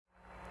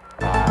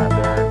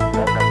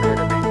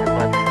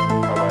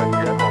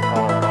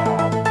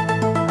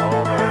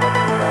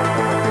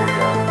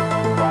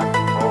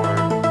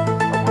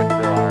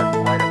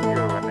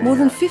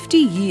50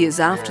 years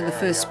after the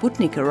first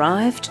Sputnik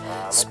arrived,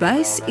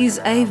 space is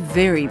a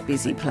very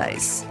busy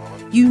place.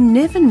 You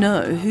never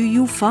know who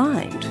you'll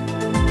find.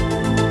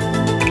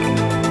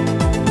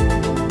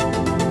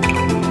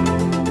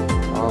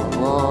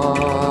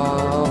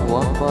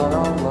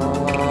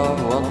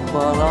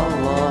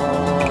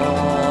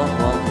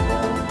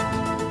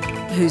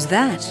 Who's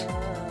that?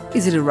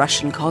 Is it a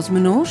Russian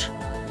cosmonaut?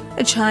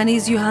 A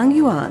Chinese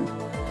Yuan?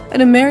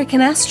 An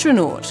American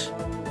astronaut?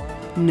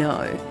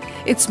 No,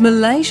 it's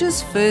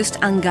Malaysia's first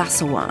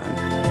angkasawan.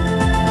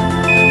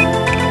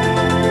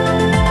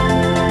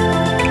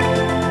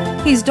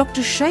 He's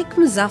Dr Sheik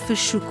Muszaphar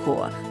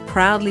Shukor,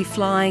 proudly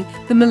flying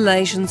the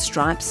Malaysian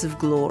stripes of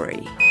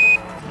glory.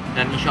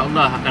 Dan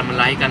insyaAllah akan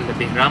melahirkan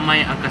lebih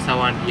ramai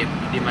angkasawan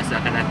di masa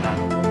akan datang.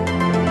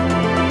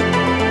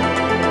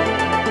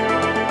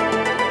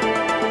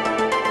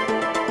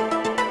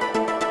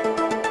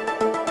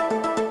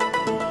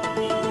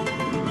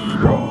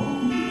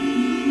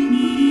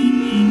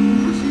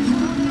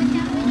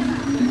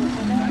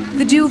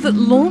 The deal that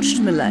launched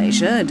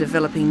Malaysia, a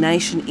developing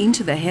nation,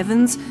 into the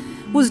heavens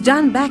was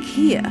done back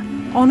here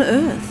on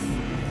Earth.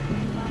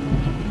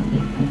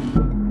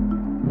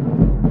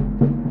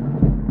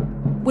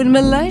 When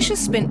Malaysia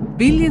spent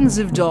billions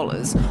of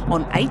dollars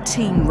on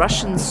 18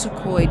 Russian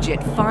Sukhoi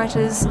jet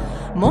fighters,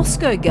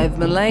 Moscow gave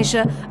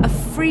Malaysia a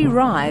free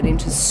ride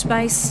into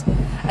space,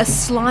 a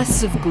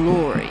slice of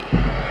glory.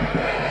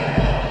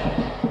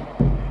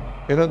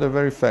 You know, the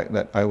very fact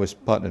that I was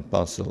part and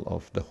parcel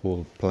of the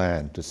whole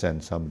plan to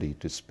send somebody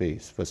to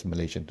space, first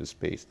Malaysian to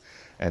space,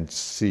 and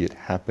see it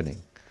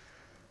happening,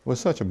 was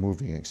such a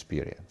moving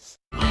experience.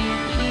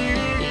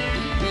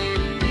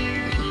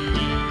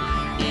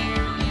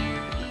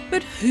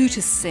 But who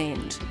to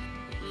send?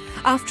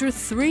 After a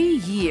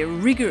 3-year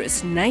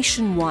rigorous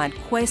nationwide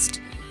quest,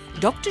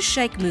 Dr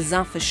Sheik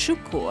Muszaphar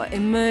Shukor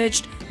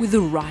emerged with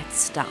the right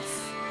stuff.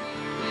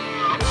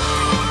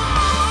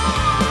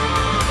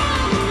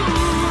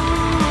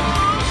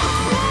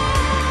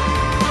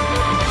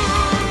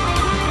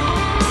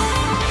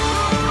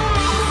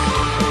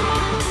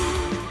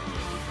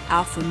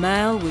 Alpha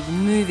male with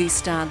movie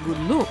star good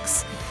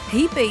looks,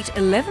 he beat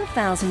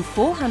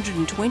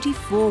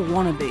 11,424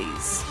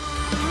 wannabes.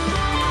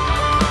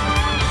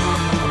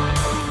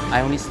 I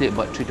only sleep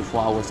about 3 to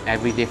 4 hours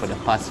every day for the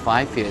past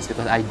 5 years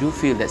because I do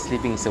feel that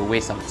sleeping is a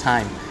waste of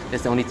time.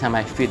 That's the only time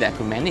I feel that I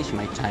can manage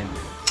my time.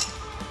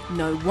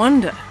 No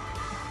wonder.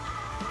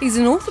 He's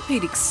an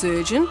orthopaedic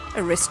surgeon,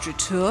 a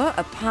restaurateur,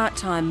 a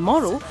part-time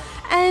model,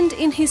 and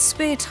in his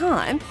spare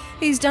time,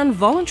 he's done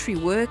voluntary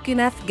work in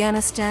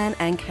Afghanistan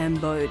and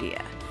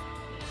Cambodia.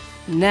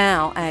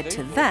 Now add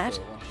to that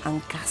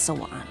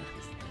angkasawan.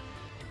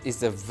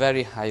 It's a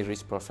very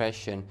high-risk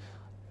profession.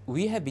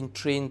 We have been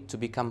trained to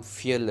become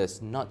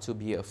fearless, not to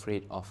be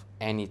afraid of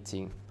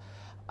anything.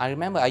 I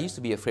remember I used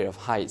to be afraid of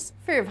heights.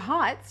 Fear of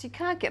heights? You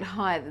can't get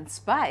higher than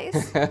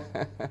space.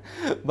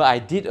 But I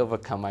did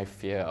overcome my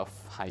fear of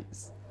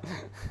heights.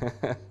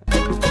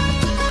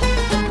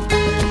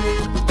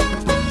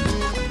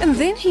 And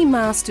then he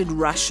mastered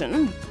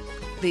Russian,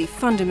 the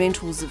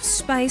fundamentals of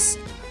space,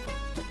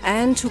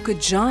 and took a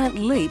giant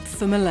leap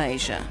for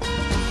Malaysia.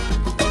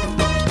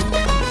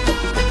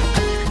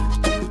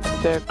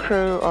 The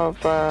crew of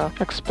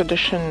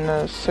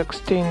Expedition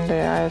 16,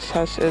 the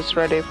ISS, is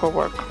ready for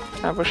work.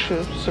 I wish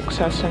you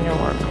success in your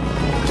work.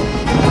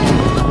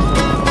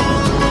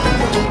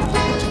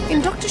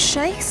 In Dr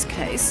Sheik's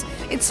case,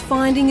 it's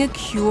finding a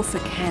cure for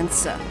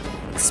cancer,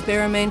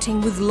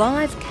 experimenting with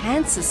live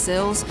cancer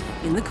cells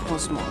in the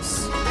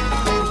cosmos.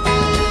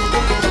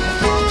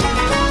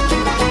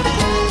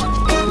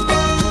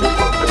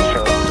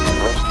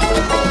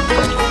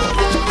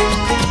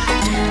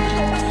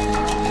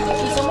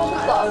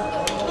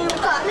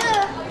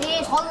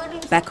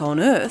 Back on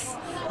Earth,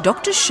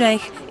 Dr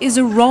Sheik is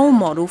a role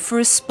model for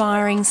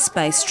aspiring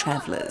space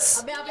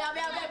travellers.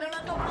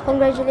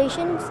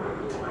 Congratulations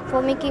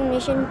for making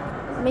mission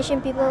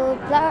people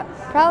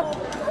proud.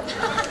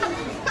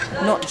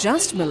 Not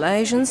just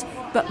Malaysians,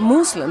 but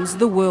Muslims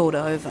the world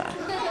over.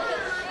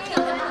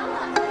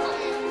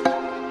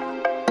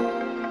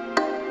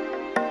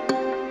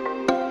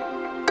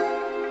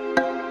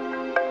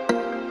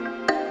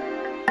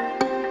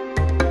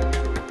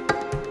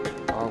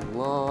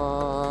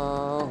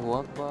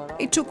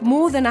 It took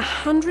more than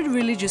 100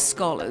 religious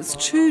scholars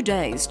 2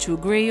 days to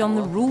agree on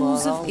the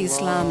rules of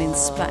Islam in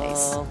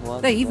space.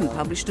 They even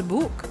published a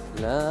book.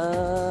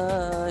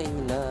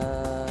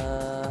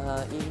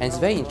 And it's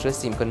very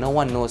interesting because no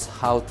one knows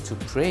how to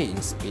pray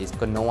in space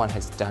because no one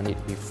has done it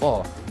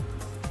before.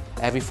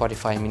 Every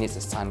 45 minutes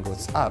the sun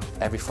goes up,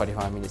 every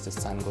 45 minutes the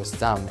sun goes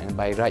down, and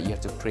by right you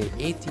have to pray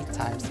 80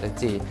 times a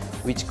day,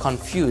 which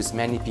confused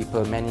many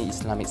people, many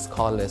Islamic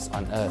scholars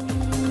on Earth.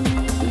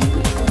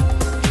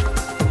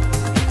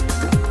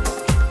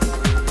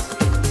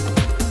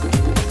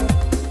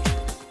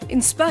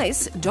 In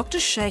space, Dr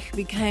Sheik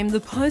became the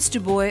poster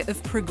boy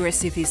of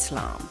progressive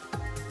Islam.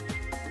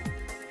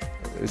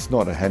 It's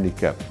not a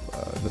handicap,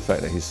 the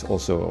fact that he's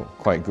also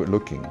quite good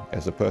looking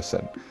as a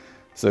person.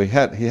 So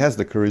he has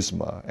the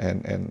charisma,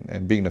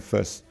 and being the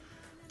first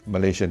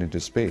Malaysian into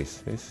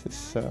space,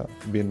 it's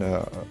been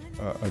a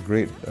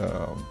great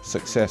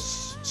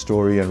success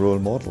story and role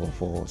model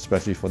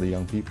especially for the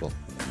young people.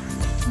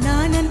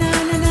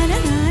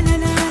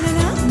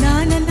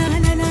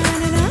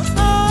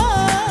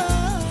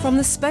 From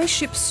the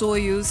spaceship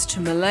Soyuz to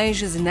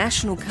Malaysia's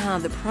national car,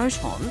 the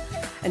Proton,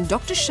 and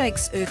Dr.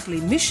 Sheik's earthly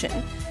mission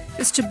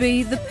is to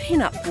be the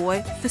pin-up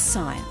boy for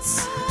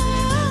science.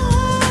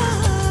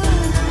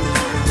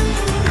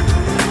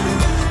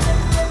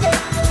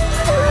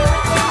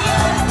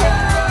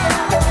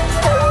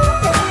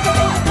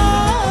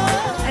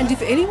 And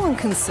if anyone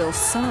can sell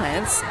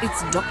science,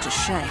 it's Dr.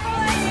 Sheik.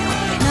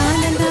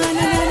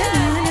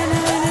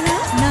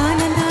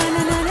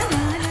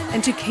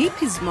 And to keep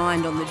his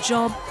mind on the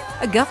job,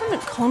 a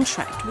government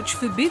contract which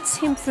forbids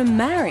him from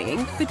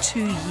marrying for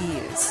 2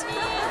 years.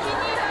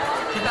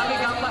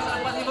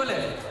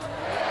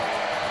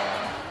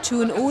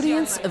 To an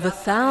audience of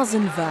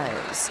 1,000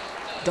 veils,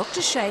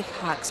 Dr. Sheik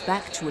harks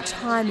back to a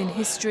time in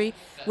history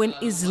when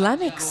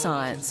Islamic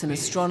science and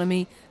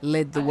astronomy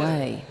led the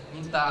way.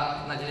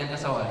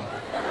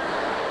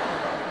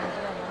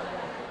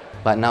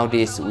 But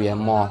nowadays we are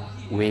more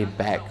way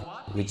back,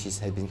 which has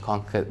been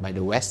conquered by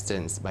the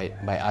Westerns,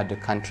 by other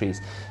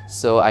countries.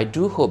 So I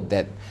do hope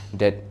that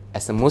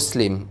as a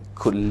Muslim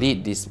could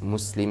lead these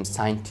Muslim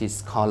scientists,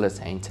 scholars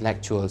and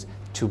intellectuals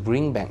to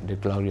bring back the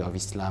glory of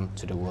Islam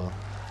to the world.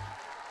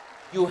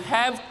 You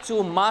have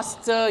to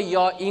master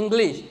your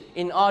English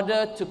in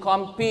order to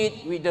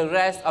compete with the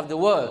rest of the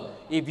world.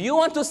 If you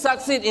want to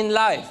succeed in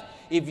life,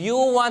 if you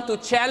want to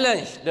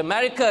challenge the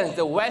Americans,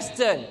 the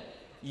Western,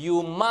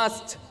 you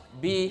must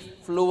be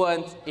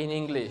fluent in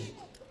English.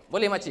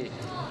 Boleh, makcik?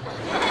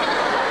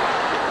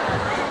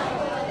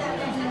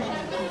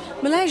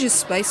 Malaysia's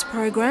space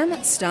program,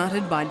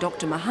 started by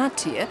Dr.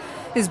 Mahathir,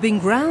 has been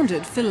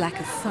grounded for lack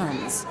of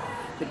funds.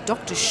 But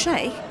Dr.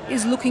 Sheik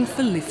is looking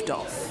for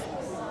liftoff.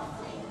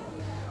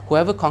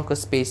 Whoever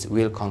conquers space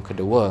will conquer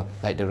the world,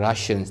 like the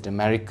Russians, the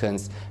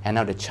Americans, and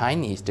now the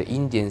Chinese, the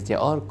Indians,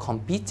 they're all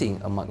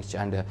competing among each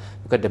other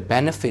because the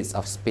benefits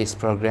of space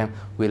program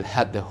will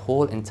help the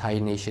whole entire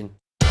nation.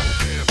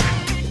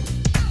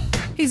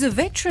 He's a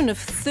veteran of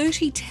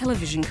 30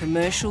 television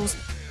commercials,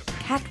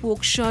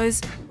 catwalk shows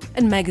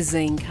and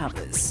magazine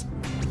covers.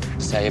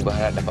 Saya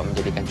berharap dapat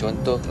menjadikan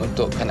contoh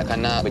untuk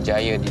kanak-kanak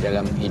berjaya di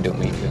dalam hidup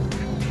mereka.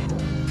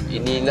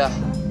 Inilah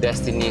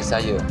destiny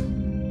saya.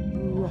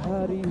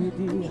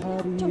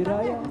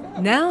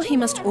 Now he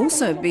must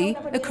also be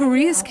a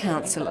careers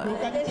counsellor.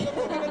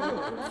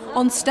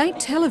 On state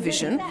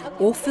television,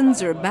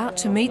 orphans are about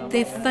to meet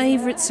their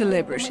favourite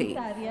celebrity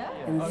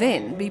and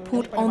then be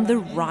put on the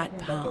right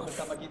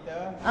path.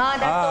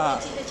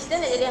 Datuk cita-cita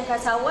nak jadi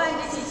angkasawan,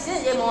 dia cita-cita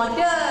nak jadi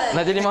model.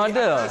 Nak jadi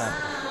model?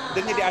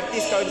 Dia jadi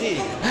artis kau, Ji.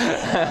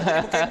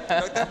 Mungkin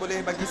doktor boleh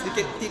bagi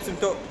sedikit tips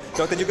untuk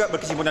doktor juga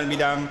berkecimpung dalam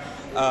bidang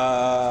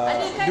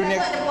dunia.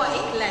 Ada buat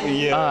iklan.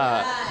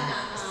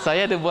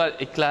 Saya ada buat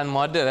iklan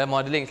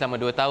modeling selama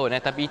 2 tahun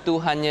tapi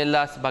itu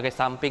hanyalah sebagai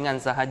sampingan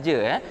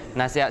sahaja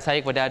Nasihat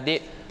saya kepada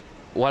adik,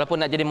 walaupun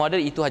nak jadi model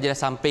itu hanyalah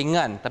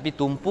sampingan, tapi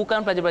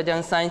tumpukan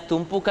pelajaran sains,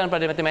 tumpukan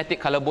pelajaran matematik,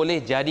 kalau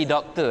boleh jadi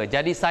doktor,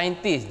 jadi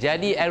saintis,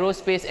 jadi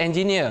aerospace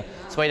engineer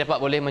supaya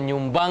dapat boleh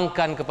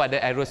menyumbangkan kepada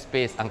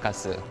aerospace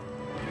angkasa.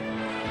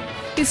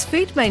 His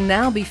feet may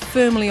now be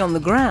firmly on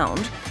the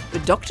ground, but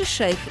Dr.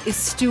 Sheik is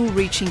still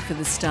reaching for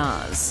the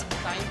stars.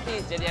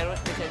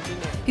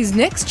 His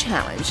next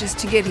challenge is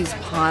to get his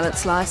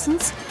pilot's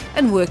license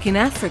and work in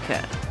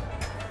Africa.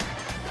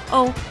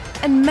 Oh,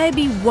 and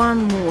maybe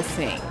one more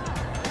thing.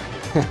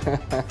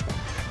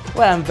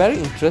 Well, I'm very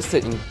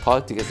interested in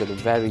politics at a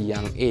very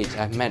young age.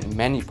 I've met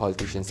many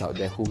politicians out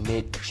there who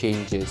made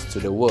changes to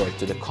the world,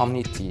 to the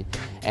community,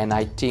 and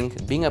I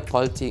think being a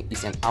politic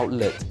is an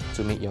outlet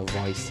to make your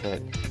voice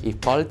heard. If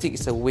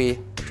politics is a way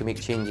to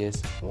make changes,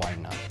 why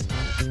not?